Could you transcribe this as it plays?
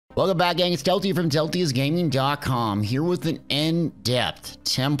Welcome back, gang. It's Delty from Deltiasgaming.com, here with an in-depth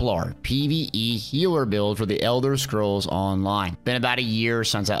Templar PvE healer build for the Elder Scrolls Online. Been about a year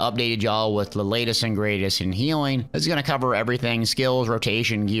since I updated y'all with the latest and greatest in healing. This is going to cover everything: skills,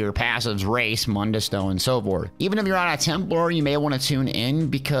 rotation, gear, passives, race, Mundus Stone, and so forth. Even if you're not a Templar, you may want to tune in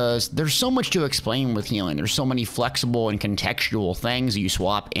because there's so much to explain with healing. There's so many flexible and contextual things you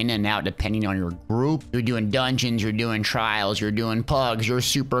swap in and out depending on your group. You're doing dungeons, you're doing trials, you're doing pugs, you're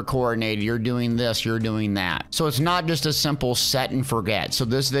super coordinated, you're doing this, you're doing that. So it's not just a simple set and forget. So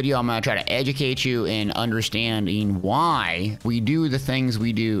this video, I'm going to try to educate you in understanding why we do the things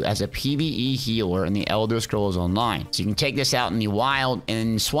we do as a PvE healer in the Elder Scrolls Online. So you can take this out in the wild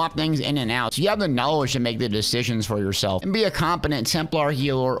and swap things in and out, so you have the knowledge to make the decisions for yourself and be a competent Templar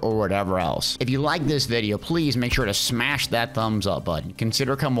healer or whatever else. If you like this video, please make sure to smash that thumbs up button.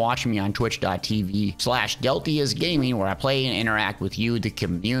 Consider come watching me on twitch.tv/Deltiasgaming, where I play and interact with you, the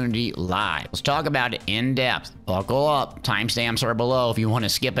community, live. Let's talk about it in depth. Buckle up. Timestamps are below if you want to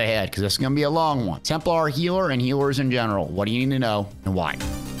skip ahead, because this is going to be a long one. Templar healer and healers in general. What do you need to know and why?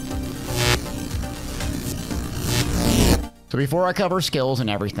 So before I cover skills and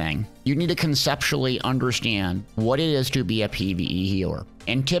everything, you need to conceptually understand what it is to be a PvE healer.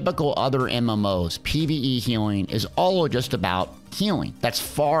 In typical other MMOs, PvE healing is all just about healing. That's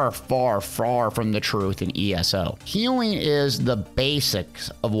far, far, far from the truth in ESO. Healing is the basics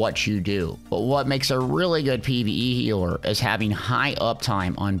of what you do, but what makes a really good PvE healer is having high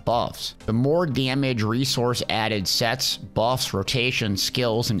uptime on buffs. The more damage, resource added sets, buffs, rotations,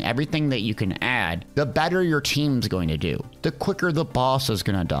 skills, and everything that you can add, the better your team's going to do. The quicker the boss is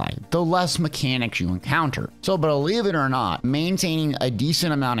going to die, the less mechanics you encounter. So believe it or not, maintaining a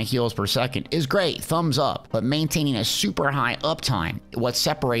decent amount of heals per second is great, thumbs up, but maintaining a super high uptime, what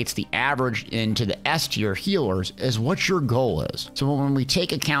separates the average into the S tier healers, is what your goal is. So when we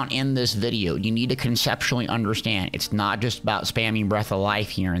take account in this video, you need to conceptually understand it's not just about spamming Breath of Life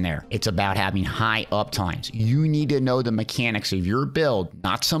here and there. It's about having high uptimes. You need to know the mechanics of your build,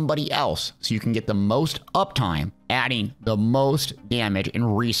 not somebody else, so you can get the most uptime, adding the most damage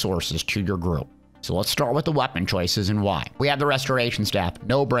and resources to your group. So let's start with the weapon choices and why. We have the Restoration Staff,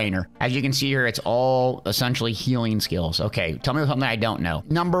 no brainer. As you can see here, it's all essentially healing skills. Okay, tell me something I don't know.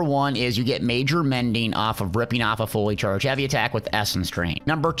 Number one is you get major mending off of ripping off a fully charged heavy attack with Essence Drain.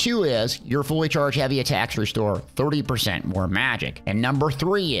 Number two is your fully charged heavy attacks restore 30% more magic. And number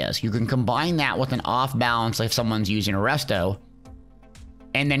three is you can combine that with an off balance if someone's using a resto,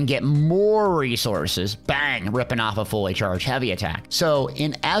 and then get more resources, bang, ripping off a fully charged heavy attack. So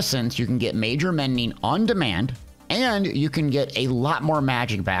in essence, you can get major mending on demand, and you can get a lot more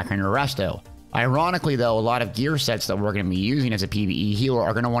magic back on your resto. Ironically though, a lot of gear sets that we're going to be using as a PvE healer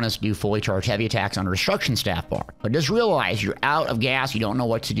are going to want us to do fully charged heavy attacks on a Destruction Staff bar. But just realize you're out of gas, you don't know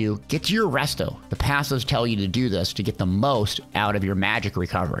what to do, get to your resto. The passives tell you to do this to get the most out of your magic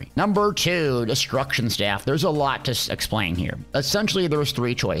recovery. Number two, Destruction Staff. There's a lot to explain here. Essentially, there's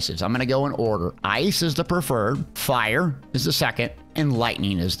three choices. I'm going to go in order. Ice is the preferred, fire is the second, and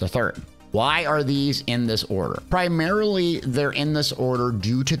lightning is the third. Why are these in this order? Primarily, they're in this order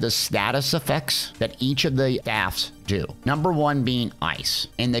due to the status effects that each of the staffs do. Number one being ice,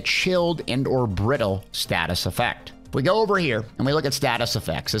 and the chilled and or brittle status effect. If we go over here and we look at status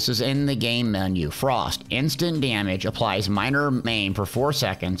effects, this is in the game menu. Frost, instant damage, applies minor maim for 4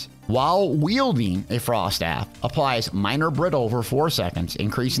 seconds, while wielding a frost staff, applies minor brittle for 4 seconds,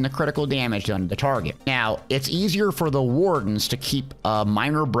 increasing the critical damage done to the target. Now, it's easier for the wardens to keep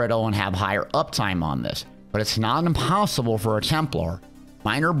minor brittle and have higher uptime on this, but it's not impossible for a Templar.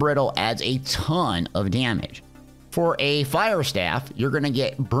 Minor brittle adds a ton of damage. For a fire staff, you're going to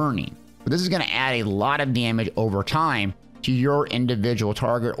get burning. But this is going to add a lot of damage over time to your individual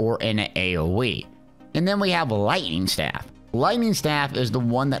target or in an AoE. And then we have Lightning Staff. Lightning Staff is the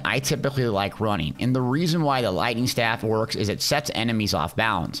one that I typically like running. And the reason why the Lightning Staff works is it sets enemies off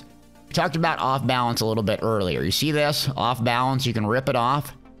balance. We talked about off balance a little bit earlier. You see this? Off balance, you can rip it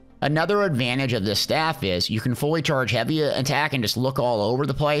off. Another advantage of this staff is you can fully charge heavy attack and just look all over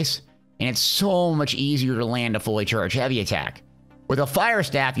the place. And it's so much easier to land a fully charged heavy attack. With a fire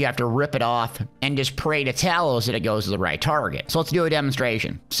staff, you have to rip it off and just pray to Talos that it goes to the right target. So let's do a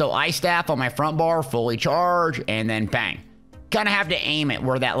demonstration. So ice staff on my front bar, fully charge, and then bang. Kind of have to aim it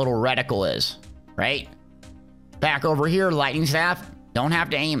where that little reticle is, right? Back over here, lightning staff, don't have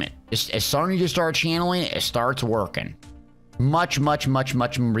to aim it. Just as soon as you start channeling it, it starts working. Much, much, much,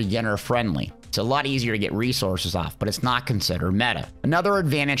 much beginner friendly. It's a lot easier to get resources off, but it's not considered meta. Another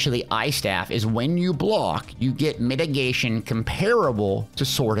advantage to the ice staff is when you block, you get mitigation comparable to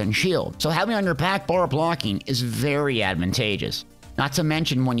sword and shield. So having on your pack bar blocking is very advantageous. Not to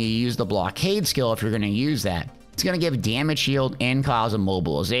mention when you use the blockade skill, if you're going to use that, it's going to give damage shield and cause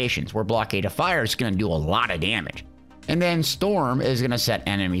immobilizations, where blockade of fire is going to do a lot of damage. And then storm is going to set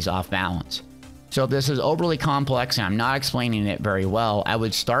enemies off balance. So if this is overly complex and I'm not explaining it very well, I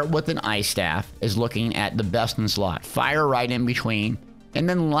would start with an ice staff, is looking at the best in slot. Fire right in between. And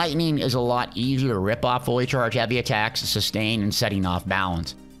then lightning is a lot easier to rip off fully charged heavy attacks, sustain, and setting off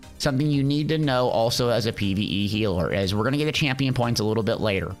balance. Something you need to know also as a PvE healer is we're going to get the champion points a little bit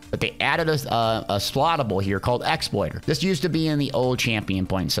later, but they added a slottable here called Exploiter. This used to be in the old champion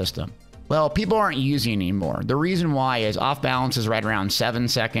point system. Well, people aren't using it anymore. The reason why is off balance is right around 7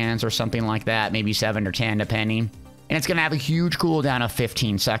 seconds or something like that, maybe 7 or 10 depending. And it's going to have a huge cooldown of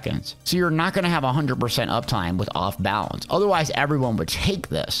 15 seconds. So you're not going to have 100% uptime with off balance. Otherwise, everyone would take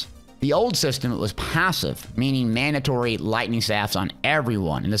this. The old system, it was passive, meaning mandatory lightning staffs on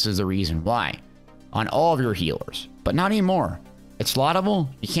everyone, and this is the reason why. On all of your healers, but not anymore. It's slottable,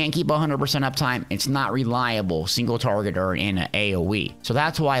 you can't keep 100% uptime, it's not reliable, single targeter in an AoE. So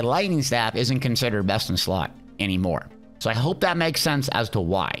that's why lightning staff isn't considered best in slot anymore. So I hope that makes sense as to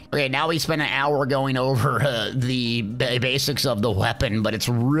why. Okay, now we spent an hour going over the basics of the weapon, but it's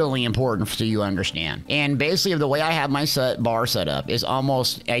really important so you understand. And basically the way I have my bar set up is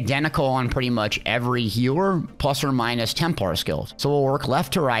almost identical on pretty much every healer, plus or minus Templar skills. So we'll work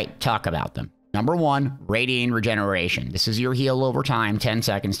left to right, talk about them. Number 1, Radiant Regeneration. This is your heal over time, 10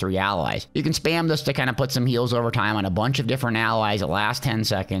 seconds, 3 allies. You can spam this to kind of put some heals over time on a bunch of different allies that last 10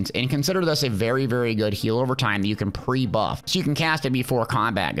 seconds, and consider this a very, very good heal over time that you can pre-buff. So you can cast it before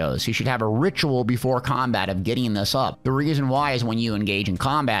combat goes. So you should have a ritual before combat of getting this up. The reason why is when you engage in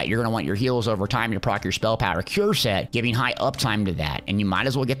combat, you're going to want your heals over time to proc your spell power cure set, giving high uptime to that, and you might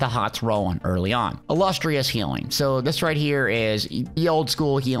as well get the hots rolling early on. Illustrious Healing. So this right here is the old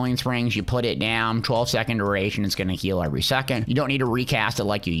school healing springs. You put it down, 12-second duration, it's going to heal every second. You don't need to recast it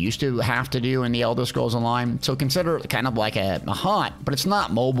like you used to have to do in the Elder Scrolls Online. So consider it kind of like a haunt, but it's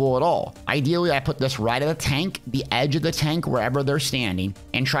not mobile at all. Ideally, I put this right at the tank, the edge of the tank, wherever they're standing,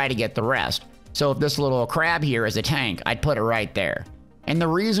 and try to get the rest. So if this little crab here is a tank, I'd put it right there. And the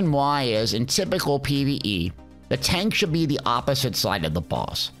reason why is, in typical PvE, the tank should be the opposite side of the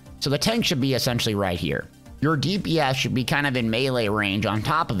boss. So the tank should be essentially right here. Your DPS should be kind of in melee range on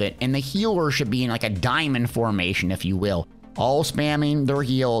top of it, and the healer should be in like a diamond formation, if you will. All spamming their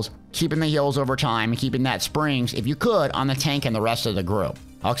heals, keeping the heals over time, and keeping that springs, if you could, on the tank and the rest of the group.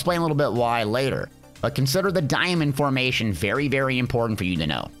 I'll explain a little bit why later. But consider the diamond formation very, very important for you to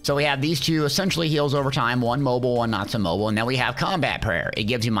know. So we have these two essentially heals over time, one mobile, one not so mobile, and then we have Combat Prayer. It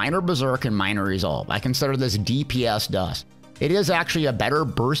gives you minor Berserk and minor Resolve. I consider this DPS dust. It is actually a better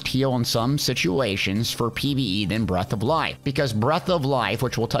burst heal in some situations for PvE than Breath of Life, because Breath of Life,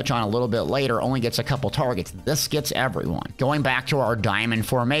 which we'll touch on a little bit later, only gets a couple targets. This gets everyone. Going back to our diamond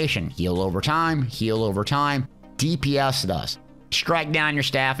formation, heal over time, DPS dust. Strike down your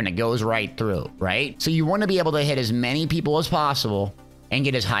staff and it goes right through, right? So you want to be able to hit as many people as possible and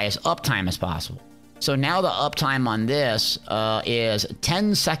get as high as uptime as possible. So now the uptime on this is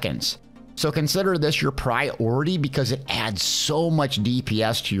 10 seconds. So consider this your priority because it adds so much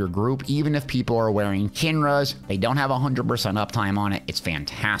DPS to your group. Even if people are wearing Kinras, they don't have 100% uptime on it. It's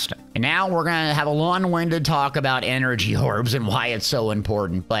fantastic. And now we're going to have a long-winded talk about energy orbs and why it's so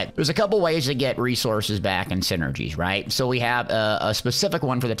important. But there's a couple ways to get resources back and synergies, right? So we have a specific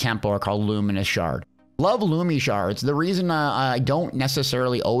one for the Templar called Luminous Shard. Love Lumi Shards. The reason I don't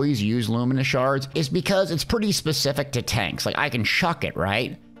necessarily always use Luminous Shards is because it's pretty specific to tanks. Like I can chuck it,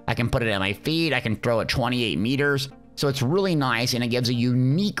 right? I can put it at my feet, I can throw it 28 meters. So it's really nice and it gives a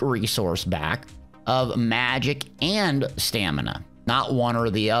unique resource back of magic and stamina. Not one or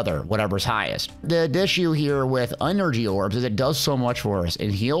the other, whatever's highest. The issue here with energy orbs is it does so much for us.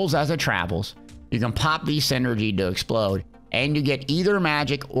 It heals as it travels. You can pop these synergy to explode and you get either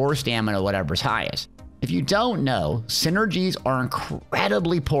magic or stamina, whatever's highest. If you don't know, synergies are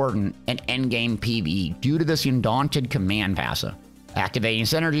incredibly important in endgame PvE due to this undaunted command passive. Activating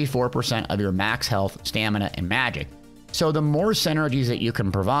synergy, 4% of your max health, stamina, and magic. So the more synergies that you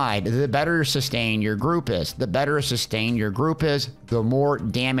can provide, the better sustained your group is. The better sustained your group is, the more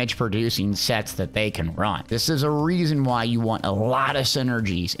damage producing sets that they can run. This is a reason why you want a lot of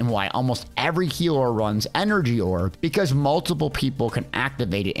synergies and why almost every healer runs energy orb, because multiple people can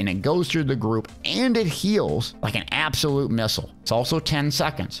activate it and it goes through the group and it heals like an absolute missile. It's also 10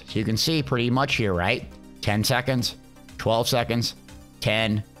 seconds. So you can see pretty much here, right? 10 seconds, 12 seconds,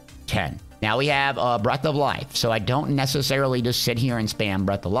 10, 10. Now we have Breath of Life, so I don't necessarily just sit here and spam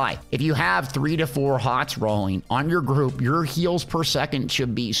Breath of Life. If you have 3 to 4 hots rolling on your group, your heals per second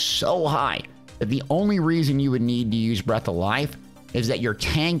should be so high that the only reason you would need to use Breath of Life is that your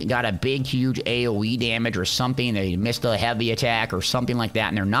tank got a big, huge AoE damage or something. They missed a heavy attack or something like that,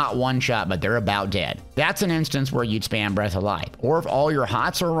 and they're not one shot, but they're about dead. That's an instance where you'd spam Breath of Life. Or if all your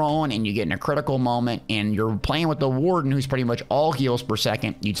hots are rolling and you get in a critical moment and you're playing with the Warden, who's pretty much all heals per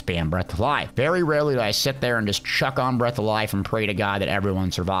second, you'd spam Breath of Life. Very rarely do I sit there and just chuck on Breath of Life and pray to God that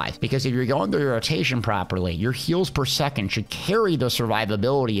everyone survives. Because if you're going through your rotation properly, your heals per second should carry the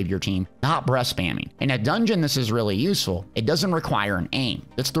survivability of your team, not breath spamming. In a dungeon, this is really useful. It doesn't require an aim.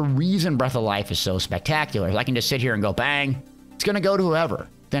 That's the reason Breath of Life is so spectacular. I can just sit here and go bang. It's going to go to whoever.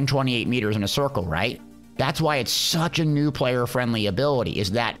 Then 28 meters in a circle, right? That's why it's such a new player-friendly ability,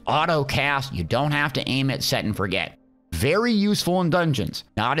 is that auto cast. You don't have to aim it, set and forget. Very useful in dungeons,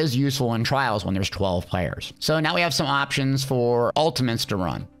 not as useful in trials when there's 12 players. So now we have some options for ultimates to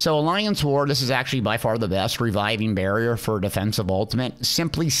run. So Alliance War, this is actually by far the best reviving barrier for defensive ultimate.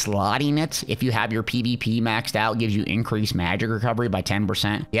 Simply slotting it, if you have your PvP maxed out, gives you increased magic recovery by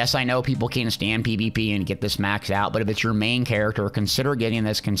 10%. Yes, I know people can't stand PvP and get this maxed out, but if it's your main character, consider getting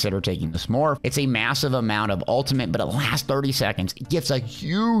this, consider taking this morph. It's a massive amount of ultimate, but it lasts 30 seconds. It gets a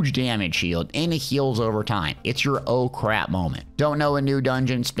huge damage shield, and it heals over time. It's your oh crap moment. Don't know a new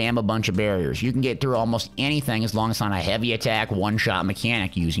dungeon, spam a bunch of barriers. You can get through almost anything as long as it's not a heavy attack, one-shot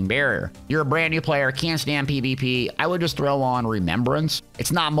mechanic using barrier. You're a brand new player, can't stand PvP, I would just throw on Remembrance.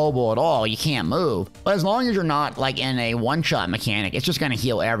 It's not mobile at all, you can't move. But as long as you're not like in a one-shot mechanic, it's just going to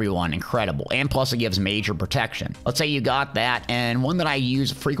heal everyone incredible. And plus it gives major protection. Let's say you got that, and one that I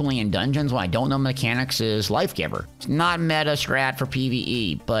use frequently in dungeons when I don't know mechanics is Life Giver. It's not meta strat for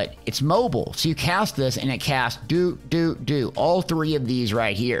PvE, but it's mobile. So you cast this and it casts do all three of these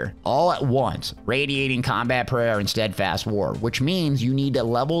right here all at once. Radiating, Combat Prayer, and Steadfast War, which means you need to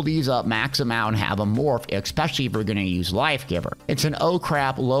level these up, max them out, and have them morph, especially if you're going to use Life Giver. It's an oh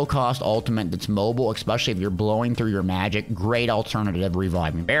crap low cost ultimate that's mobile, especially if you're blowing through your magic. Great alternative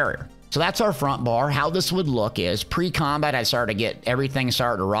reviving barrier. So that's our front bar. How this would look is pre-combat, I start to get everything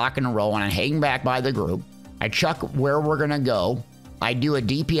started to rock and roll, and I'm hanging back by the group. I chuck where we're going to go. I do a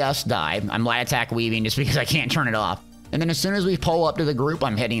DPS dive. I'm light attack weaving just because I can't turn it off. And then as soon as we pull up to the group,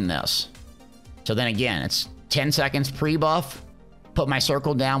 I'm hitting this. So then again, it's 10 seconds pre-buff, put my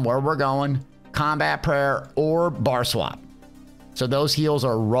circle down where we're going, Combat Prayer, or bar swap. So those heals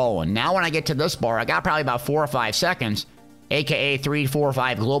are rolling. Now when I get to this bar, I got probably about 4 or 5 seconds, aka 3, 4, or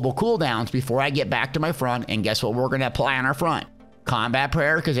 5 global cooldowns before I get back to my front, and guess what we're going to apply on our front? Combat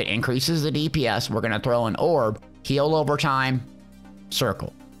Prayer, because it increases the DPS. We're going to throw an orb, heal over time,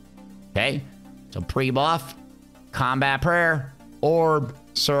 circle. Okay? So pre-buff, Combat Prayer, orb,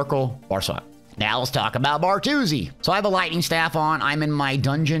 circle, bar swap. Now let's talk about Bar Twosie. So I have a lightning staff on. I'm in my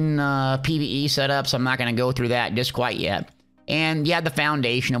dungeon PvE setup, so I'm not going to go through that just quite yet. And you have the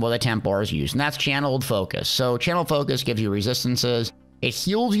foundation of what the Templars use, and that's channeled focus. So channeled focus gives you resistances. It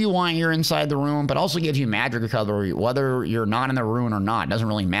heals you while you're inside the room, but also gives you magic recovery, whether you're not in the rune or not. It doesn't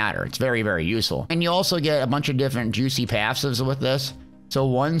really matter. It's very, very useful. And you also get a bunch of different juicy passives with this. So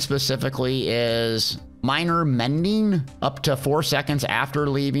one specifically is minor mending up to 4 seconds after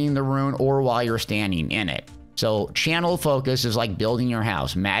leaving the rune or while you're standing in it. So channel focus is like building your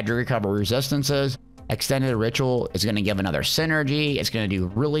house. Magic recovery resistances. Extended ritual is going to give another synergy. It's going to do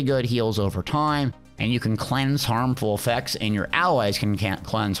really good heals over time. And you can cleanse harmful effects, and your allies can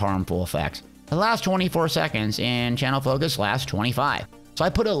cleanse harmful effects. The last 24 seconds, and channel focus lasts 25. So I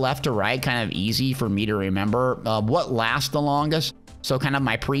put it left to right, kind of easy for me to remember what lasts the longest. So kind of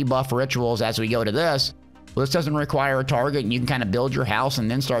my pre-buff rituals as we go to this. Well, this doesn't require a target, and you can kind of build your house and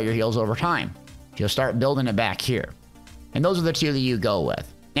then start your heals over time. You'll start building it back here. And those are the two that you go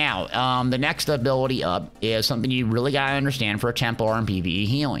with. Now, the next ability up is something you really got to understand for a Templar and PvE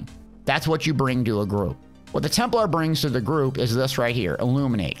healing. That's what you bring to a group. What the Templar brings to the group is this right here,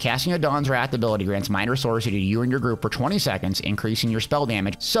 Illuminate. Casting a Dawn's Wrath ability grants minor sorcery to you and your group for 20 seconds, increasing your spell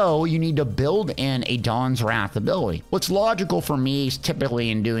damage. So you need to build in a Dawn's Wrath ability. What's logical for me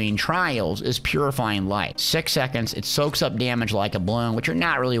typically in doing trials is Purifying Light. 6 seconds, it soaks up damage like a balloon, which you're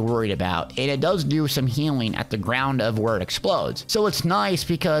not really worried about. And it does do some healing at the ground of where it explodes. So it's nice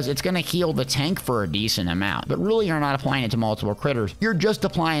because it's going to heal the tank for a decent amount. But really you're not applying it to multiple critters. You're just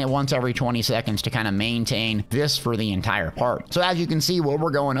applying it once every 20 seconds to kind of maintain this for the entire party. So as you can see, what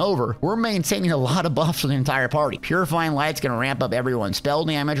we're going over, we're maintaining a lot of buffs for the entire party. Purifying Light's going to ramp up everyone's spell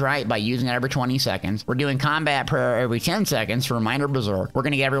damage, right, by using it every 20 seconds. We're doing Combat Prayer every 10 seconds for Minor Berserk. We're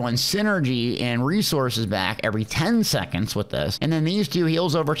going to get everyone's synergy and resources back every 10 seconds with this. And then these two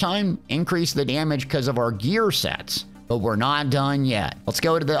heals over time increase the damage because of our gear sets. But we're not done yet. Let's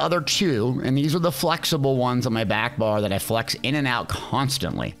go to the other two, and these are the flexible ones on my back bar that I flex in and out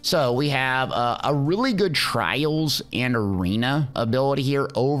constantly. So we have a really good Trials and Arena ability here,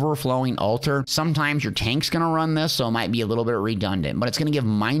 Overflowing Altar. Sometimes your tank's gonna run this, so it might be a little bit redundant, but it's gonna give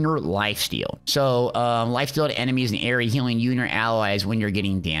minor lifesteal. So lifesteal to enemies in the area, healing you and your allies when you're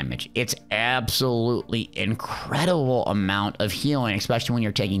getting damage. It's absolutely incredible amount of healing, especially when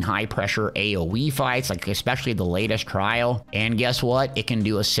you're taking high pressure AoE fights, like especially the latest Trial. And guess what? It can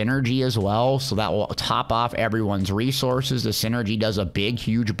do a synergy as well, so that will top off everyone's resources. The synergy does a big,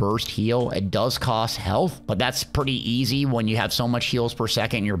 huge burst heal. It does cost health, but that's pretty easy when you have so much heals per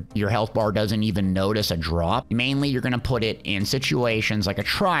second, your health bar doesn't even notice a drop. Mainly, you're going to put it in situations like a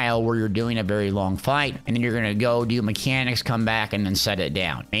Trial where you're doing a very long fight, and then you're going to go do mechanics, come back, and then set it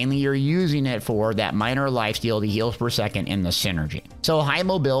down. Mainly, you're using it for that minor lifesteal, the heals per second, and the synergy. So high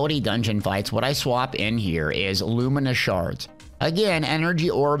mobility dungeon fights, what I swap in here is Luminous Shards. Again, energy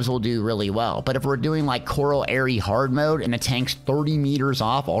orbs will do really well, but if we're doing like Coral Airy hard mode and the tank's 30 meters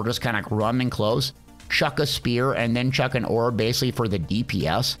off, I'll just kind of run in close, chuck a spear, and then chuck an orb basically for the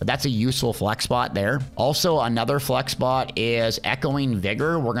DPS. But that's a useful flex spot there. Also, another flex spot is Echoing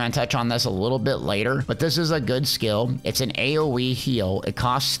Vigor. We're going to touch on this a little bit later, but this is a good skill. It's an AoE heal. It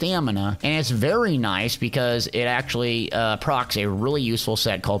costs stamina, and it's very nice because it actually procs a really useful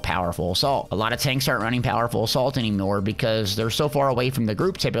set called Powerful Assault. A lot of tanks aren't running Powerful Assault anymore because they're so far away from the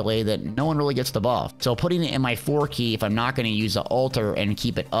group typically that no one really gets the buff. So putting it in my 4 key, if I'm not going to use the altar and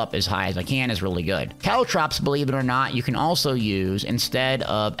keep it up as high as I can, is really good. Caltrops, believe it or not, you can also use instead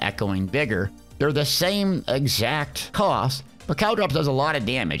of Echoing Vigor. They're the same exact cost, but Caltrops does a lot of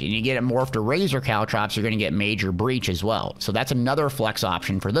damage, and you get it morphed to Razor Caltrops, you're going to get Major Breach as well. So that's another flex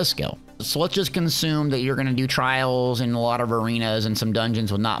option for this skill. So let's just consume that you're going to do Trials in a lot of arenas and some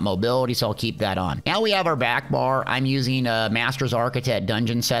dungeons with not mobility, so I'll keep that on. Now we have our back bar. I'm using a Master's Architect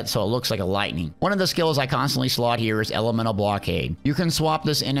dungeon set, so it looks like a lightning. One of the skills I constantly slot here is Elemental Blockade. You can swap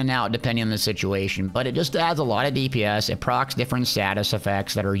this in and out depending on the situation, but it just adds a lot of DPS. It procs different status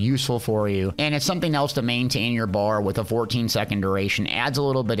effects that are useful for you, and it's something else to maintain your bar with a 14-second duration. Adds a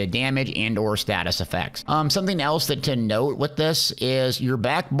little bit of damage and or status effects. Something else that to note with this is your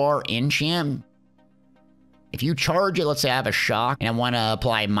back bar Enchant. If you charge it, let's say I have a shock and I want to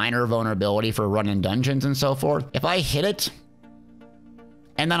apply minor vulnerability for running dungeons and so forth. If I hit it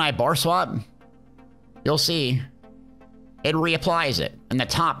and then I bar swap, you'll see it reapplies it in the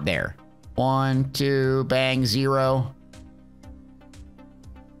top there. 1, 2, bang, 0.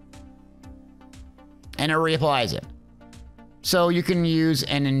 And it reapplies it. So you can use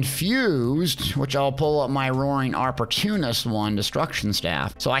an infused, which I'll pull up my Roaring Opportunist one, Destruction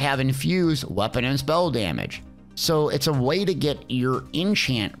Staff. So I have infused weapon and spell damage. So it's a way to get your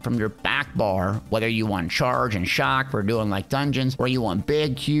enchant from your back bar, whether you want charge and shock for doing like dungeons, or you want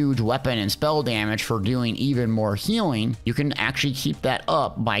big, huge weapon and spell damage for doing even more healing. You can actually keep that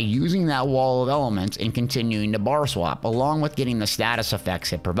up by using that wall of elements and continuing to bar swap, along with getting the status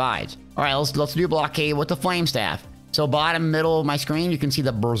effects it provides. All right, let's do Blockade with the Flame Staff. So bottom middle of my screen, you can see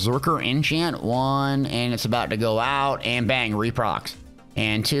the Berserker Enchant. 1, and it's about to go out, and bang, reprocs.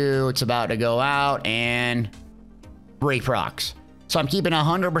 And 2, it's about to go out, and reprocs. So I'm keeping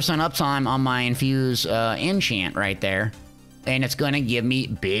 100% uptime on my infused enchant right there, and it's going to give me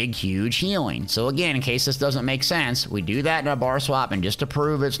big, huge healing. So again, in case this doesn't make sense, we do that in a bar swap, and just to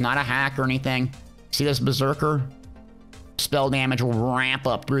prove it's not a hack or anything, see this Berserker? Spell damage will ramp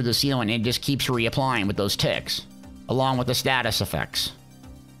up through the ceiling, and it just keeps reapplying with those ticks, along with the status effects.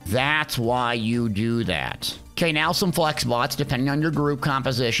 That's why you do that. Okay, now some flex bots depending on your group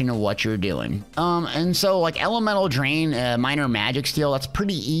composition and what you're doing. And so like Elemental Drain, Minor Magic Steal, that's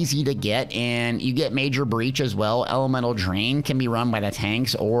pretty easy to get, and you get Major Breach as well. Elemental Drain can be run by the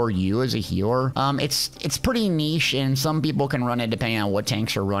tanks or you as a healer. It's pretty niche, and some people can run it depending on what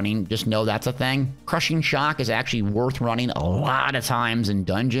tanks are running. Just know that's a thing. Crushing Shock is actually worth running a lot of times in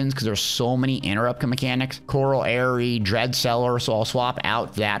dungeons because there's so many interrupt mechanics. Coral Airy, Dread Cellar, so I'll swap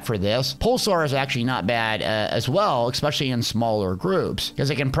out that for this. Pulsar is actually not bad as well, especially in smaller groups, because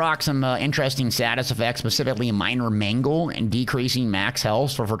it can proc some interesting status effects, specifically Minor Mangle and decreasing max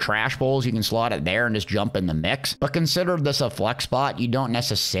health. So for trash bowls, you can slot it there and just jump in the mix. But consider this a flex spot. You don't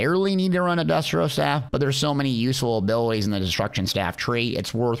necessarily need to run a Destro Staff, but there's so many useful abilities in the Destruction Staff tree,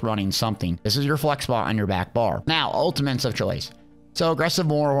 it's worth running something. This is your flex spot on your back bar. Now, ultimates of choice. So Aggressive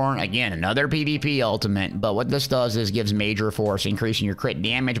Warhorn, again, another PvP ultimate, but what this does is gives Major Force, increasing your crit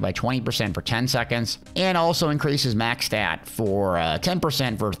damage by 20% for 10 seconds, and also increases max stat for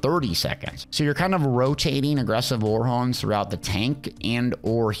 10% for 30 seconds. So you're kind of rotating Aggressive Warhorns throughout the tank and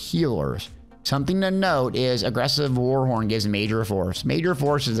or healers. Something to note is aggressive Warhorn gives major force. Major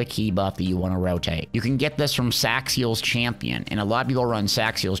force is a key buff that you want to rotate. You can get this from Saxiel's Champion, and a lot of people run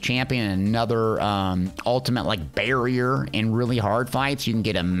Saxiel's Champion and another ultimate like barrier in really hard fights. You can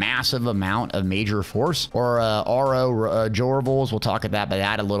get a massive amount of major force, or RO Jorvals. We'll talk about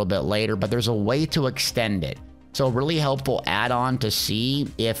that a little bit later, but there's a way to extend it. So a really helpful add-on to see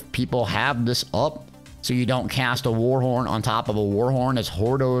if people have this up, so you don't cast a Warhorn on top of a Warhorn, as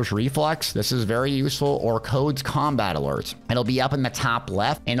Hordo's Reflex. This is very useful, or Code's Combat Alerts. It'll be up in the top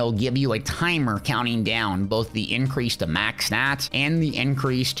left, and it'll give you a timer counting down both the increase to max stats and the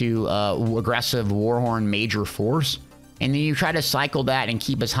increase to aggressive Warhorn major force. And then you try to cycle that and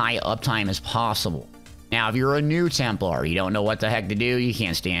keep as high uptime as possible. Now, if you're a new Templar, you don't know what the heck to do, you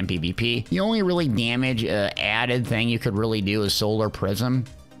can't stand PvP, the only really damage added thing you could really do is Solar Prism.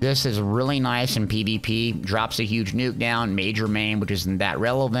 This is really nice in PvP, drops a huge nuke down, major main, which isn't that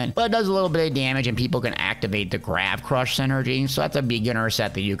relevant, but it does a little bit of damage, and people can activate the Grav Crush synergy, so that's a beginner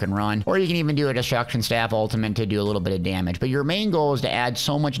set that you can run. Or you can even do a Destruction Staff ultimate to do a little bit of damage. But your main goal is to add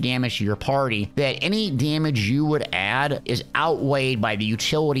so much damage to your party that any damage you would add is outweighed by the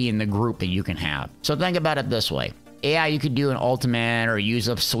utility in the group that you can have. So think about it this way. Yeah, you could do an ultimate, or use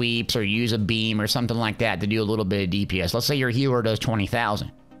up sweeps, or use a beam, or something like that to do a little bit of DPS. Let's say your healer does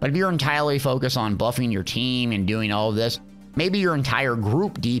 20,000. But if you're entirely focused on buffing your team and doing all of this, maybe your entire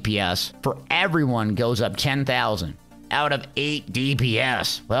group DPS for everyone goes up 10,000 out of 8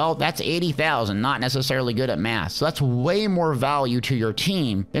 DPS. Well, that's 80,000, not necessarily good at math. So that's way more value to your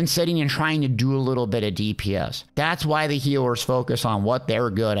team than sitting and trying to do a little bit of DPS. That's why the healers focus on what they're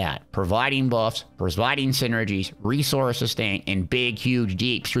good at: providing buffs, providing synergies, resource sustain, and big, huge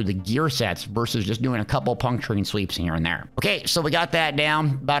deeps through the gear sets versus just doing a couple puncturing sweeps here and there. Okay, so we got that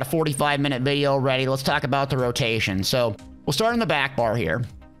down. About a 45-minute video ready. Let's talk about the rotation. So we'll start in the back bar here.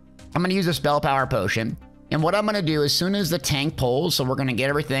 I'm going to use a Spell Power Potion. And what I'm going to do, as soon as the tank pulls, so we're going to get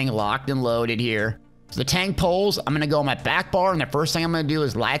everything locked and loaded here. So the tank pulls, I'm going to go on my back bar, and the first thing I'm going to do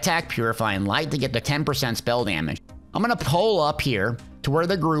is Light Attack, Purifying Light to get the 10% spell damage. I'm going to pull up here to where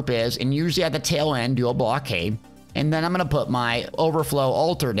the group is, and usually at the tail end do a blockade. And then I'm going to put my Overflow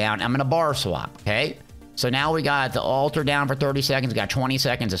Altar down. I'm going to bar swap, okay? So now we got the altar down for 30 seconds, got 20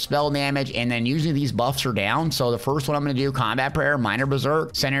 seconds of spell damage, and then usually these buffs are down. So the first one I'm going to do, Combat Prayer, Minor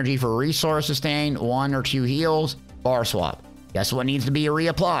Berserk, Synergy for Resource Sustain, 1 or 2 heals, bar swap. Guess what needs to be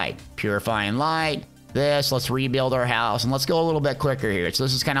reapplied? Purifying Light, this, let's rebuild our house, and let's go a little bit quicker here. So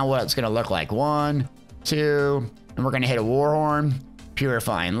this is kind of what it's going to look like. 1, 2, and we're going to hit a Warhorn,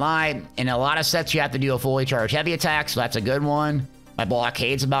 Purifying Light, and a lot of sets you have to do a fully charged heavy attack, so that's a good one. My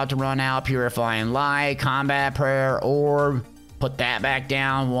blockade's about to run out. Purifying Light, Combat Prayer, Orb. Put that back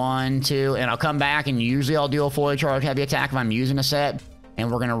down. 1, 2. And I'll come back, and usually I'll do a fully charged heavy attack if I'm using a set. And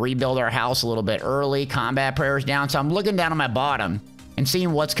we're going to rebuild our house a little bit early. Combat Prayer's down. So I'm looking down on my bottom and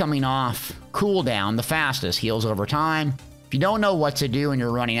seeing what's coming off cooldown the fastest. Heals over time. If you don't know what to do and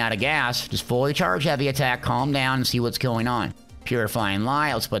you're running out of gas, just fully charge heavy attack, calm down, and see what's going on. Purifying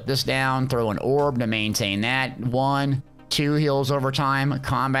Light. Let's put this down. Throw an Orb to maintain that. 1, 2 heals over time,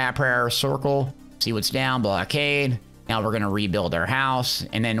 Combat Prayer, Circle, see what's down, Blockade. Now we're going to rebuild our house,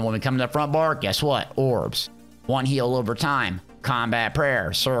 and then when we come to the front bar, guess what? Orbs. 1 heal over time, Combat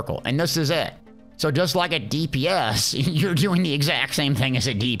Prayer, Circle, and this is it. So just like at DPS, you're doing the exact same thing as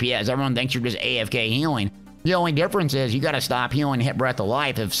at DPS. Everyone thinks you're just AFK healing. The only difference is you got to stop healing and hit Breath of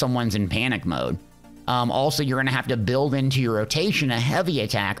Life if someone's in panic mode. Also, you're going to have to build into your rotation a heavy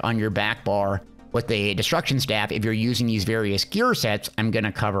attack on your back bar with the Destruction Staff if you're using these various gear sets I'm going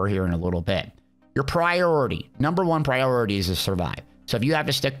to cover here in a little bit. Your priority, number 1 priority is to survive. So if you have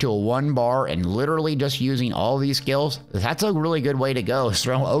to stick to a 1 bar and literally just using all these skills, that's a really good way to go.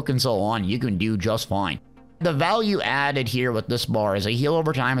 Throw Oak and Soul on, you can do just fine. The value added here with this bar is a heal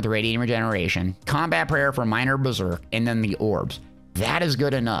over time with Radiant Regeneration, Combat Prayer for Minor Berserk, and then the Orbs. That is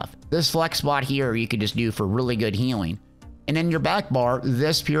good enough. This flex spot here you could just do for really good healing. And then your back bar,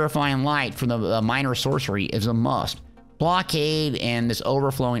 this Purifying Light for the minor sorcery is a must. Blockade and this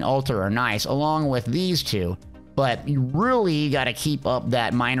Overflowing Altar are nice, along with these two. But you really got to keep up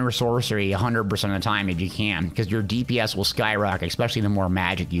that minor sorcery 100% of the time if you can, because your DPS will skyrocket, especially the more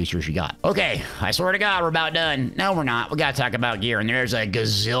magic users you got. Okay, I swear to God, we're about done. No, we're not. We got to talk about gear, and there's a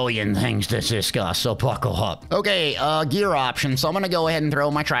gazillion things to discuss, so buckle up. Okay, gear options. So I'm going to go ahead and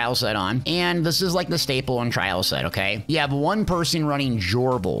throw my trial set on, and this is like the staple in trial set, okay? You have 1 person running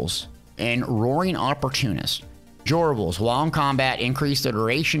Jorvals and Roaring Opportunist. Jorvals, while in combat, increase the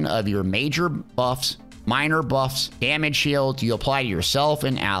duration of your major buffs, minor buffs, damage shields you apply to yourself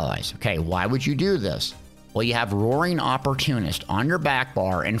and allies. Okay, why would you do this? Well, you have Roaring Opportunist on your back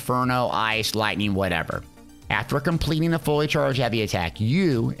bar, Inferno, Ice, Lightning, whatever. After completing a fully charged heavy attack,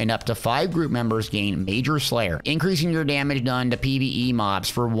 you and up to 5 group members gain Major Slayer, increasing your damage done to PvE mobs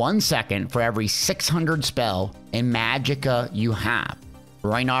for 1 second for every 600 spell and magicka you have.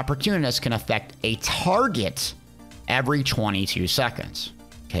 Roaring Opportunist can affect a target every 22 seconds.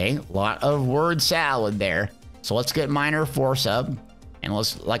 Okay, a lot of word salad there. So let's get Minor Force up. And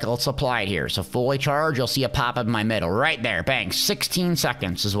let's apply it here. So fully charged, you'll see a pop up in my middle. Right there, bang, 16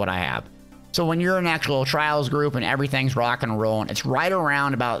 seconds is what I have. So when you're in an actual trials group and everything's rocking and rolling, it's right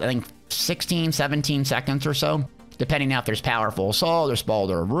around about, I think, 16, 17 seconds or so. Depending on if there's Powerful Assault, there's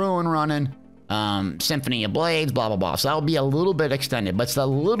Balder of Ruin running, Symphony of Blades, blah, blah, blah. So that'll be a little bit extended, but it's the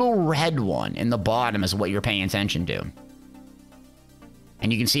little red one in the bottom is what you're paying attention to.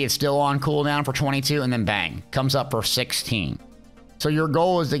 And you can see it's still on cooldown for 22, and then bang, comes up for 16. So your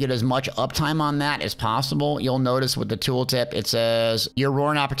goal is to get as much uptime on that as possible. You'll notice with the tooltip, it says your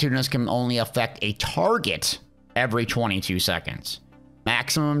Roaring Opportunist can only affect a target every 22 seconds.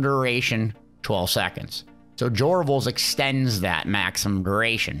 Maximum duration, 12 seconds. So Jorvals extends that maximum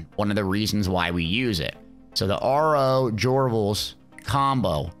duration, one of the reasons why we use it. So the RO Jorvals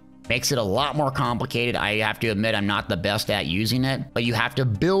combo makes it a lot more complicated. I have to admit I'm not the best at using it, but you have to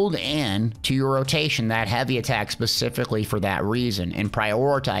build in to your rotation that heavy attack specifically for that reason, and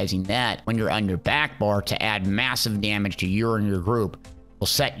prioritizing that when you're on your back bar to add massive damage to you and your group will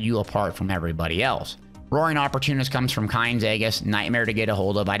set you apart from everybody else. Roaring Opportunist comes from Kind's Aegis, nightmare to get a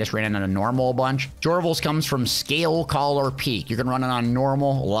hold of. I just ran it on a normal a bunch. Jorvals comes from Scale Caller Peak. You can run it on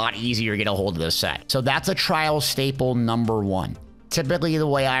normal, a lot easier to get a hold of this set. So that's a trial staple #1. Typically, the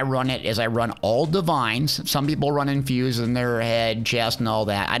way I run it is I run all Divines. Some people run Infuse in their head, chest, and all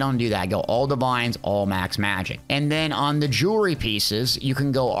that. I don't do that. I go all Divines, all Max Magic. And then on the jewelry pieces, you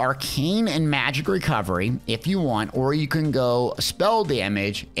can go Arcane and Magic Recovery if you want, or you can go Spell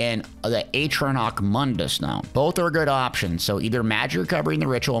Damage and the Atronach Mundus Stone. Both are good options. So either Magic Recovery and the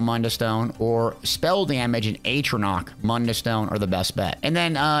Ritual Mundus Stone, or Spell Damage and Atronach Mundus Stone are the best bet. And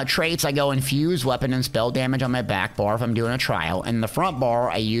then traits, I go Infuse, Weapon, and Spell Damage on my back bar if I'm doing a trial. And the front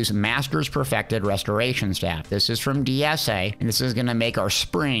bar, I use Master's Perfected Restoration Staff. This is from DSA, and this is going to make our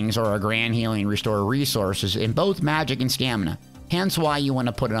springs or our Grand Healing restore resources in both magic and stamina. Hence why you want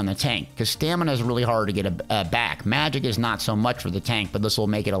to put it on the tank, because stamina is really hard to get back. Magic is not so much for the tank, but this will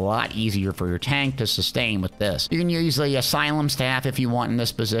make it a lot easier for your tank to sustain with this. You can use the Asylum Staff if you want in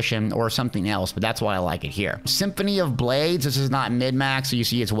this position, or something else, but that's why I like it here. Symphony of Blades, this is not mid-max, so you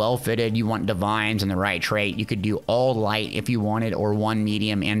see it's well fitted. You want Divines and the right trait. You could do all light if you wanted, or one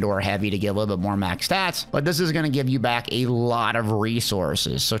medium and or heavy to get a little bit more max stats, but this is going to give you back a lot of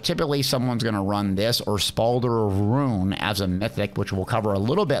resources. So typically someone's going to run this or Spalder of Ruin as a mythic, which we'll cover a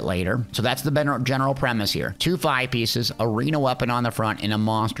little bit later. So that's the general premise here. 2 5-pieces, arena weapon on the front, and a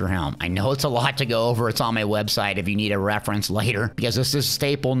monster helm. I know it's a lot to go over. It's on my website if you need a reference later, because this is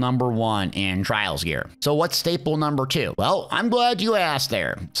staple #1 in Trials gear. So what's staple #2? Well, I'm glad you asked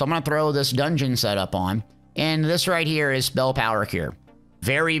there. So I'm going to throw this dungeon setup on, and this right here is Spell Power Cure.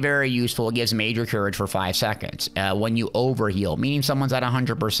 Very, very useful. It gives major courage for 5 seconds when you overheal, meaning someone's at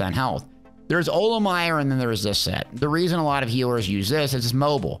 100% health. There's Olimire, and then there's this set. The reason a lot of healers use this is it's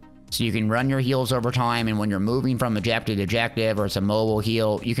mobile. So you can run your heals over time, and when you're moving from objective to objective, or it's a mobile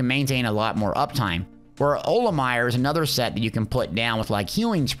heal, you can maintain a lot more uptime. Where Olimire is another set that you can put down with like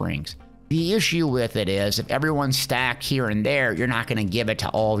healing springs. The issue with it is if everyone's stacked here and there, you're not going to give it to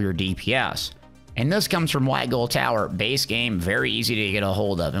all of your DPS. And this comes from White Gold Tower, base game, very easy to get a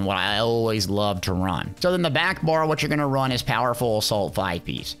hold of, and what I always love to run. So then the back bar, what you're going to run is Powerful Assault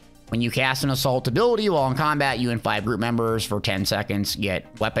 5-piece. When you cast an assault ability while in combat, you and 5 group members for 10 seconds get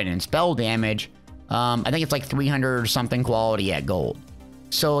weapon and spell damage. I think it's like 300 or something quality at gold.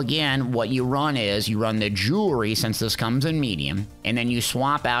 So again, what you run is you run the jewelry, since this comes in medium, and then you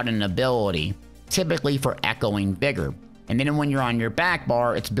swap out an ability, typically for Echoing Vigor. And then when you're on your back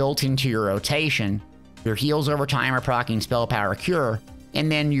bar, it's built into your rotation. Your heals over time are proccing Spell Power Cure,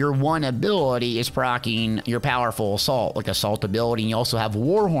 and then your one ability is proccing your Powerful Assault, like Assault ability, and you also have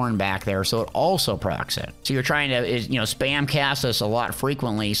Warhorn back there, so it also procs it. So you're trying to, spam cast this a lot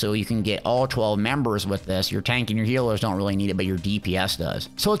frequently so you can get all 12 members with this. Your tank and your healers don't really need it, but your DPS does.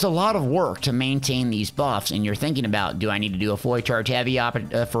 So it's a lot of work to maintain these buffs, and you're thinking about, do I need to do a fully charged heavy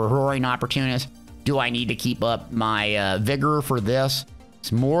for Roaring Opportunist? Do I need to keep up my Vigor for this?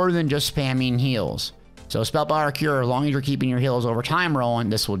 It's more than just spamming heals. So Spell Power Cure, as long as you're keeping your heals over time rolling,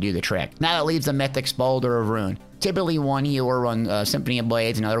 this will do the trick. Now that leaves the Mythic Spalder of Ruin. Typically one healer runs Symphony of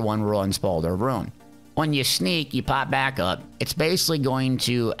Blades, another one runs Spalder of Ruin. When you sneak, you pop back up. It's basically going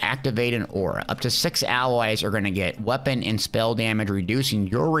to activate an aura. Up to 6 allies are going to get weapon and spell damage, reducing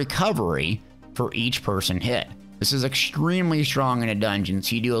your recovery for each person hit. This is extremely strong in a dungeon,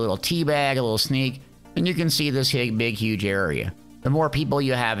 so you do a little teabag, a little sneak, and you can see this big, huge area. The more people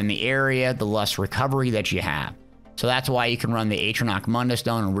you have in the area, the less recovery that you have. So that's why you can run the Atronach Mundus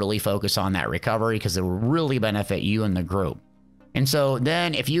Stone and really focus on that recovery, because it will really benefit you and the group. And so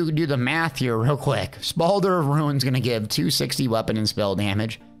then if you do the math here real quick, Spalder of Ruin's going to give 260 weapon and spell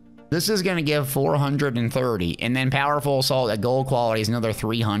damage. This is going to give 430, and then Powerful Assault at gold quality is another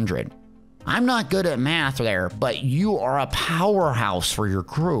 300. I'm not good at math there, but you are a powerhouse for your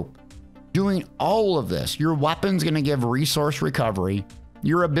group. Doing all of this, your weapon's going to give resource recovery.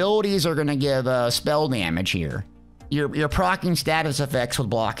 Your abilities are going to give spell damage here. You're proccing status effects with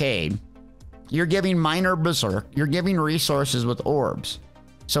blockade. You're giving minor berserk. You're giving resources with orbs.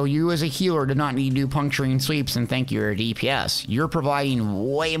 So you as a healer do not need to do puncturing sweeps and think you're a DPS. You're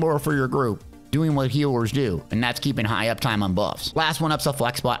providing way more for your group, doing what healers do, and that's keeping high uptime on buffs. Last one up's a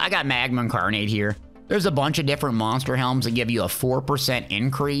flex spot. I got Magma Incarnate here. There's a bunch of different monster helms that give you a 4%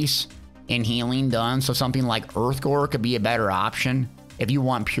 increase in healing done. So something like Earthgore could be a better option if you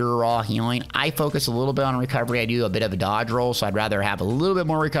want pure raw healing. I focus a little bit on recovery. I do a bit of a dodge roll, so I'd rather have a little bit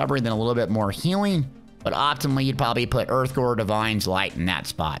more recovery than a little bit more healing. But optimally, you'd probably put Earthgore, Divine's Light in that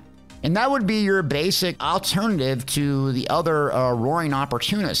spot. And that would be your basic alternative to the other Roaring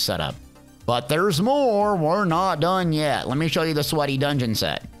Opportunist setup. But there's more. We're not done yet. Let me show you the Sweaty Dungeon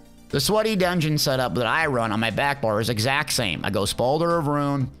set. The Sweaty Dungeon setup that I run on my back bar is exact same. I go Spalder of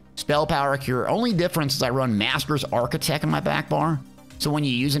Ruin, Spell Power Cure. Only difference is I run Master's Architect on my back bar. So when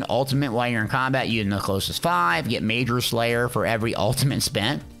you use an ultimate while you're in combat, you in the closest 5, get Major Slayer for every ultimate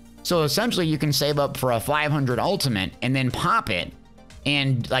spent. So essentially you can save up for a 500 ultimate and then pop it.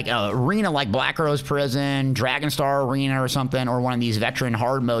 And like a arena like Black Rose Prison, Dragonstar Arena or something, or one of these veteran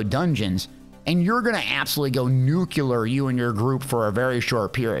hard mode dungeons, and you're going to absolutely go nuclear, you and your group, for a very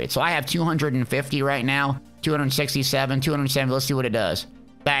short period. So I have 250 right now, 267, 270. Let's see what it does.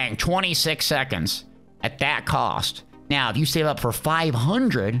 Bang, 26 seconds at that cost. Now, if you save up for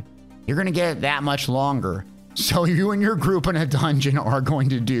 500, you're going to get it that much longer. So you and your group in a dungeon are going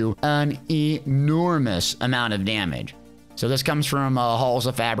to do an enormous amount of damage. So this comes from Halls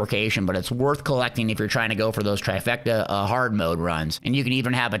of Fabrication, but it's worth collecting if you're trying to go for those trifecta hard mode runs. And you can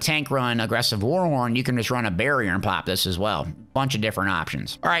even have a tank run Aggressive Warhorn. You can just run a barrier and pop this as well. Bunch of different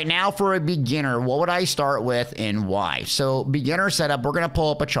options. All right, now for a beginner, what would I start with and why? So beginner setup, we're going to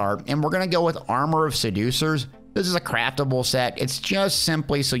pull up a chart and we're going to go with Armor of Seducers. This is a craftable set. It's just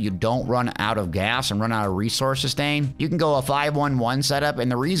simply so you don't run out of gas and run out of resource sustain. You can go a 5-1-1 setup,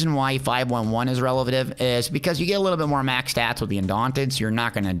 and the reason why 5-1-1 is relative is because you get a little bit more max stats with the Undaunted, so you're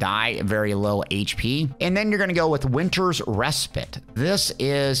not going to die at very low HP. And then you're going to go with Winter's Respite. This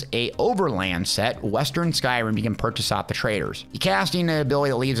is a overland set, Western Skyrim. You can purchase off the traders. The casting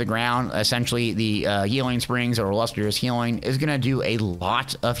ability that leaves the ground, essentially the Healing Springs or Illustrious Healing, is going to do a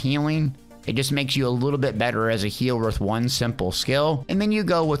lot of healing. It just makes you a little bit better as a healer with one simple skill. And then you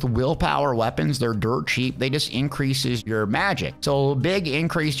go with willpower weapons. They're dirt cheap. They just increases your magic. So big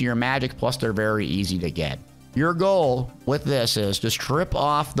increase to your magic, plus they're very easy to get. Your goal with this is to strip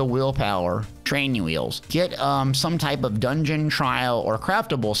off the willpower training wheels, get some type of dungeon, trial, or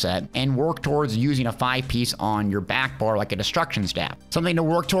craftable set, and work towards using a 5-piece on your back bar like a destruction staff. Something to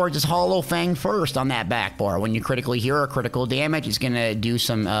work towards is Hollow Fang first on that back bar. When you critically heal or critical damage, it's going to do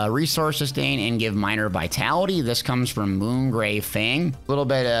some resource sustain and give minor vitality. This comes from Moongrave Fang. A little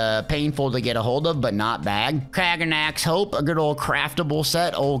bit painful to get a hold of, but not bad. Kaganax Hope, a good old craftable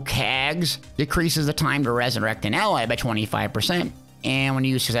set. Old Kags decreases the time to resurrect an ally by 25%. And when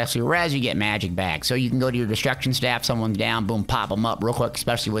you successfully res, you get magic back. So you can go to your destruction staff, someone's down, boom, pop them up real quick,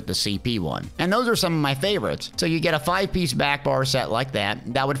 especially with the CP one. And those are some of my favorites. So you get a 5-piece back bar set like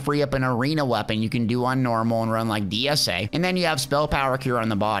that. That would free up an arena weapon you can do on normal and run like DSA. And then you have Spell Power Cure on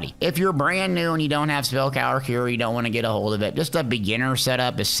the body. If you're brand new and you don't have Spell Power Cure, you don't want to get a hold of it, just a beginner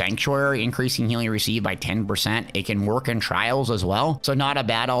setup is Sanctuary, increasing healing received by 10%. It can work in trials as well. So not a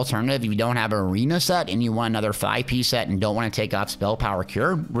bad alternative if you don't have an arena set and you want another 5-piece set and don't want to take off Spell Power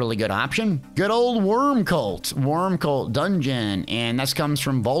Cure. Really good option. Good old Worm Cult Dungeon, and this comes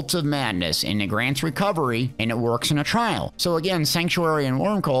from Vaults of Madness, and it grants recovery and it works in a trial. So again, Sanctuary and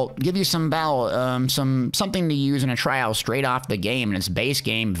Worm Cult give you some something to use in a trial straight off the game, and it's base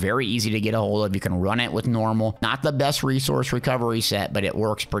game, very easy to get a hold of. You can run it with normal. Not the best resource recovery set, but it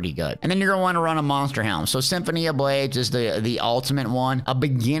works pretty good. And then you're gonna want to run a Monster Helm. So Symphony of Blades is the ultimate one. A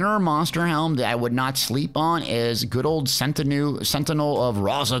beginner Monster Helm that I would not sleep on is good old Sentinel Sentinel of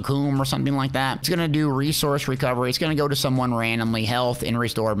Razakum or something like that. It's going to do resource recovery. It's going to go to someone randomly health and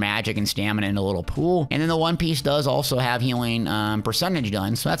restore magic and stamina in a little pool. And then the one piece does also have healing percentage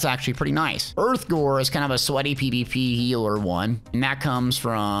done, so that's actually pretty nice. Earthgore is kind of a sweaty PvP healer one, and that comes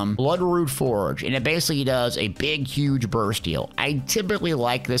from Bloodroot Forge, and it basically does a big, huge burst heal. I typically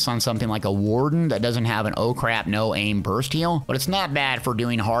like this on something like a Warden that doesn't have an oh crap, no aim burst heal, but it's not bad for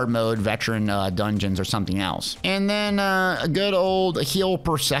doing hard mode veteran dungeons or something else. And then a good old heal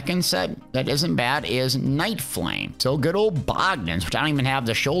per second set that isn't bad is Night Flame. So good old Bogdan's, which I don't even have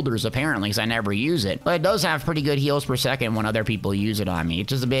the shoulders apparently because I never use it, but it does have pretty good heals per second when other people use it on me. It's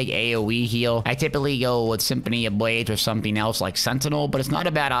just a big AoE heal. I typically go with Symphony of Blades or something else like Sentinel, but it's not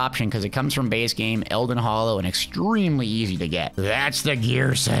a bad option because it comes from base game, Elden Hollow, and extremely easy to get. That's the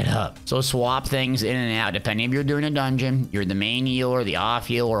gear setup. So swap things in and out depending if you're doing a dungeon, you're the main healer, the off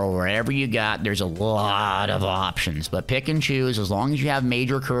healer, or wherever you got. There's a lot of options, but pick and choose. As long as you have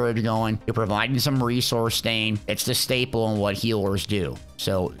major courage going, you're providing some resource stain. It's the staple in what healers do.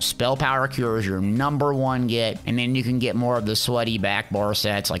 So Spell Power Cure is your #1 get, and then you can get more of the sweaty back bar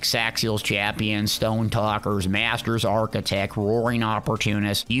sets like Saxiel's Champion, Stone Talkers, Master's Architect, Roaring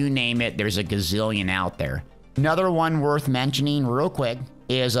Opportunist, you name it, there's a gazillion out there. Another one worth mentioning real quick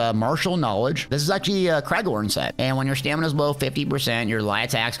is Martial Knowledge. This is actually a Cragorn set. And when your stamina is below 50%, your light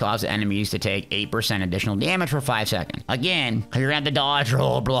attacks cause enemies to take 8% additional damage for 5 seconds. Again, you're gonna have to dodge,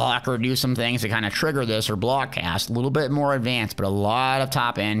 roll, block, or do some things to kind of trigger this or block cast. A little bit more advanced, but a lot of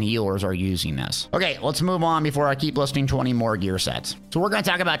top-end healers are using this. Okay, let's move on before I keep listing 20 more gear sets. So we're gonna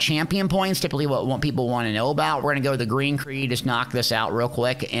talk about champion points, typically what people want to know about. We're gonna go to the Green Creed, just knock this out real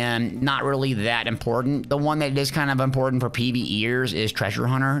quick, and not really that important. The one that is kind of important for PvEers is Treasure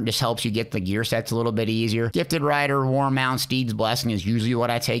Hunter. Just helps you get the gear sets a little bit easier. Gifted Rider, War Mount, Steed's Blessing is usually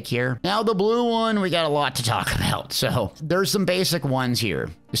what I take here. Now the blue one, we got a lot to talk about. So there's some basic ones here.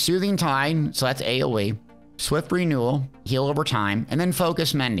 The Soothing Tide, so that's AoE. Swift Renewal, heal over time, and then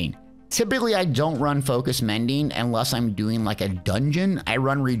Focus Mending. Typically I don't run Focus Mending unless I'm doing like a dungeon. I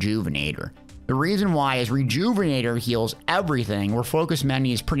run Rejuvenator. The reason why is Rejuvenator heals everything, where Focus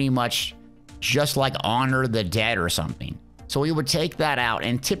Mending is pretty much just like Honor the Dead or something. So we would take that out,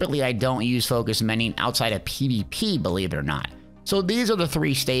 and typically I don't use Focus Mending outside of PvP, believe it or not. So these are the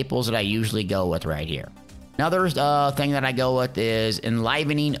 3 staples that I usually go with right here. Another thing that I go with is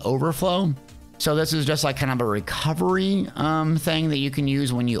Enlivening Overflow. So this is just like kind of a recovery thing that you can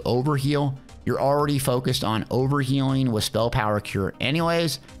use when you overheal. You're already focused on overhealing with Spell Power Cure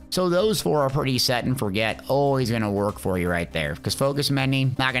anyways. So those 4 are pretty set and forget, always going to work for you right there. Because Focus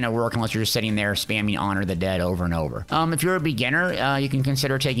Mending, not going to work unless you're just sitting there spamming Honor the Dead over and over. If you're a beginner, you can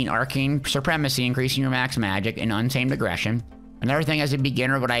consider taking Arcane Supremacy, increasing your max magic, and Untamed Aggression. Another thing as a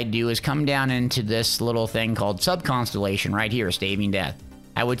beginner, what I do is come down into this little thing called Subconstellation right here, Staving Death.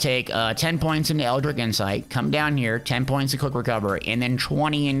 I would take 10 points into Eldritch Insight, come down here, 10 points to Quick Recovery, and then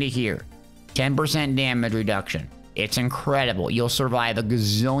 20 into here. 10% damage reduction. It's incredible. You'll survive a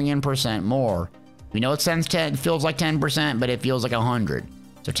gazillion% more. We know it feels like 10%, but it feels like 100.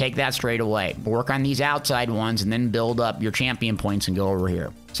 So take that straight away. Work on these outside ones and then build up your champion points and go over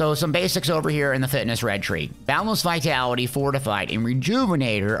here. So some basics over here in the fitness red tree. Boundless Vitality, Fortified, and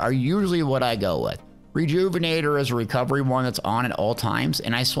Rejuvenator are usually what I go with. Rejuvenator is a recovery one that's on at all times,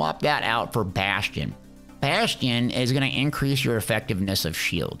 and I swap that out for Bastion. Bastion is going to increase your effectiveness of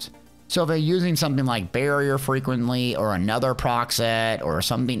shields. So if I'm using something like Barrier frequently, or another proc set, or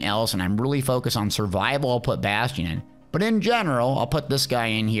something else, and I'm really focused on survival, I'll put Bastion in. But in general, I'll put this guy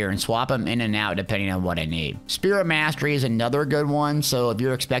in here and swap him in and out depending on what I need. Spirit Mastery is another good one, so if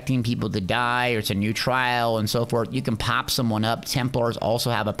you're expecting people to die, or it's a new trial and so forth, you can pop someone up. Templars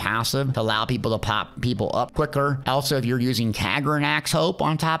also have a passive to allow people to pop people up quicker. Also, if you're using Kagranak's Hope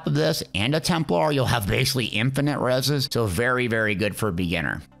on top of this, and a Templar, you'll have basically infinite reses, so very, very good for a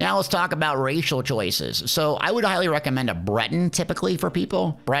beginner. Now let's talk about racial choices. So I would highly recommend a Breton typically for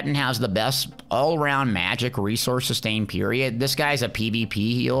people. Breton has the best all-around magic resource sustain period. This guy's a PvP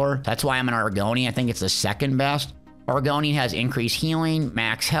healer. That's why I'm an Argonian. I think it's the second best. Argonian has increased healing,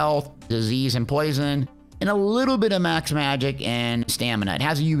 max health, disease and poison, and a little bit of max magic and stamina. It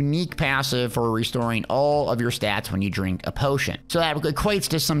has a unique passive for restoring all of your stats when you drink a potion. So that equates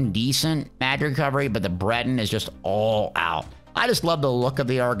to some decent magic recovery, but the Breton is just all out. I just love the look of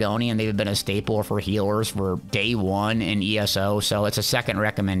the Argonian. They've been a staple for healers for day one in ESO, so it's a second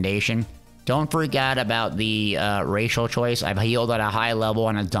recommendation. Don't freak out about the racial choice. I've healed at a high level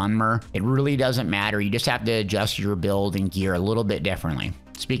on a Dunmer. It really doesn't matter. You just have to adjust your build and gear a little bit differently.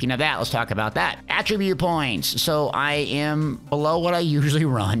 Speaking of that, let's talk about that. Attribute points. So I am below what I usually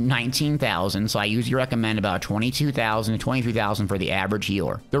run, 19,000. So I usually recommend about 22,000 to 23,000 for the average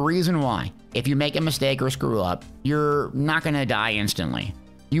healer. The reason why, if you make a mistake or screw up, you're not going to die instantly.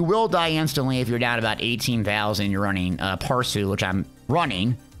 You will die instantly if you're down about 18,000. You're running Parsu, which I'm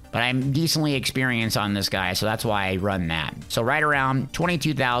running. But I'm decently experienced on this guy, so that's why I run that. So right around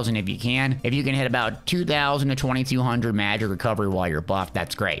 22,000 if you can. If you can hit about 2,000 to 2,200 magic recovery while you're buffed,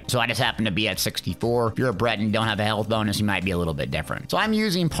 that's great. So I just happen to be at 64. If you're a Breton and don't have a health bonus, you might be a little bit different. So I'm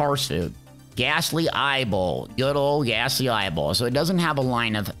using Parsu. Ghastly Eyeball. Good old Ghastly Eyeball. So it doesn't have a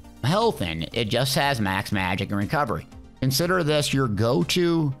line of health in it. It just has max magic and recovery. Consider this your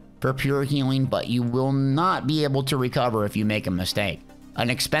go-to for pure healing, but you will not be able to recover if you make a mistake. An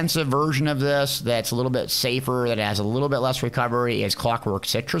expensive version of this that's a little bit safer, that has a little bit less recovery, is Clockwork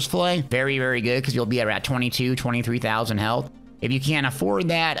Citrus Flay. Very, very good because you'll be at 22, 23,000 health. If you can't afford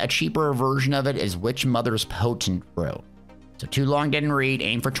that, a cheaper version of it is Witch Mother's Potent Brew. So too long didn't read,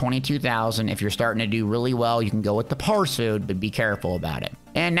 aim for 22,000. If you're starting to do really well, you can go with the Parsu, but be careful about it.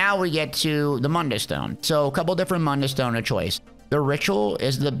 And now we get to the Mundus Stone. So a couple different Mundus Stone of choice. The Ritual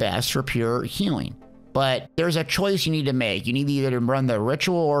is the best for pure healing. But there's a choice you need to make. You need to either run the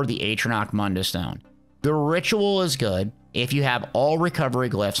Ritual or the Atronach Mundus Stone. The Ritual is good if you have all recovery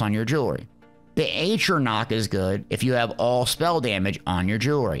glyphs on your jewelry. The Atronach is good if you have all spell damage on your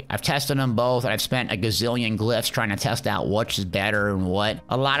jewelry. I've tested them both, and I've spent a gazillion glyphs trying to test out which is better and what.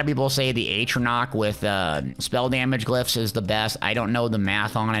 A lot of people say the Atronach with spell damage glyphs is the best. I don't know the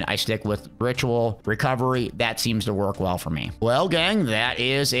math on it. I stick with Ritual, Recovery. That seems to work well for me. Well, gang, that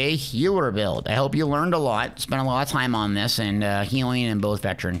is a healer build. I hope you learned a lot. Spent a lot of time on this and healing in both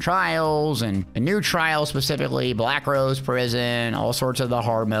veteran trials and a new trial, specifically Black Rose Prison, all sorts of the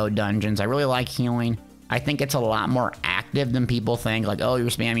hard mode dungeons. I really like healing. I think it's a lot more active than people think. Like, oh, you're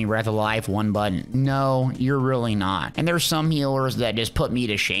spamming Breath of Life, one button. No, you're really not. And there's some healers that just put me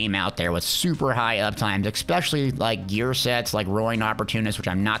to shame out there with super high uptimes, especially like gear sets like Roaring Opportunist, which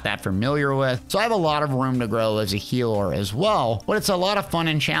I'm not that familiar with. So I have a lot of room to grow as a healer as well. But it's a lot of fun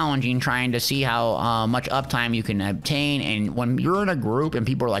and challenging trying to see how much uptime you can obtain. And when you're in a group and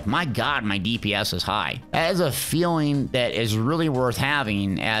people are like, my God, my DPS is high. That is a feeling that is really worth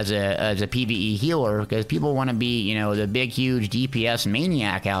having as a PvE healer, because people want to be, you know, the big, huge DPS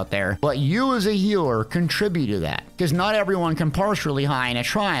maniac out there. But you as a healer contribute to that, because not everyone can parse really high in a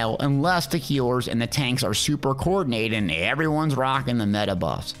trial unless the healers and the tanks are super coordinated and everyone's rocking the meta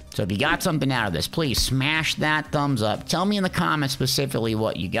buffs. So if you got something out of this, please smash that thumbs up. Tell me in the comments specifically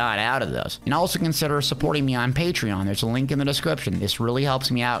what you got out of this. And also consider supporting me on Patreon. There's a link in the description. This really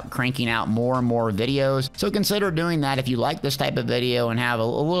helps me out cranking out more and more videos. So consider doing that if you like this type of video and have a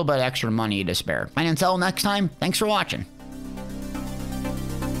little bit extra money to spare. And until next time, thanks for watching.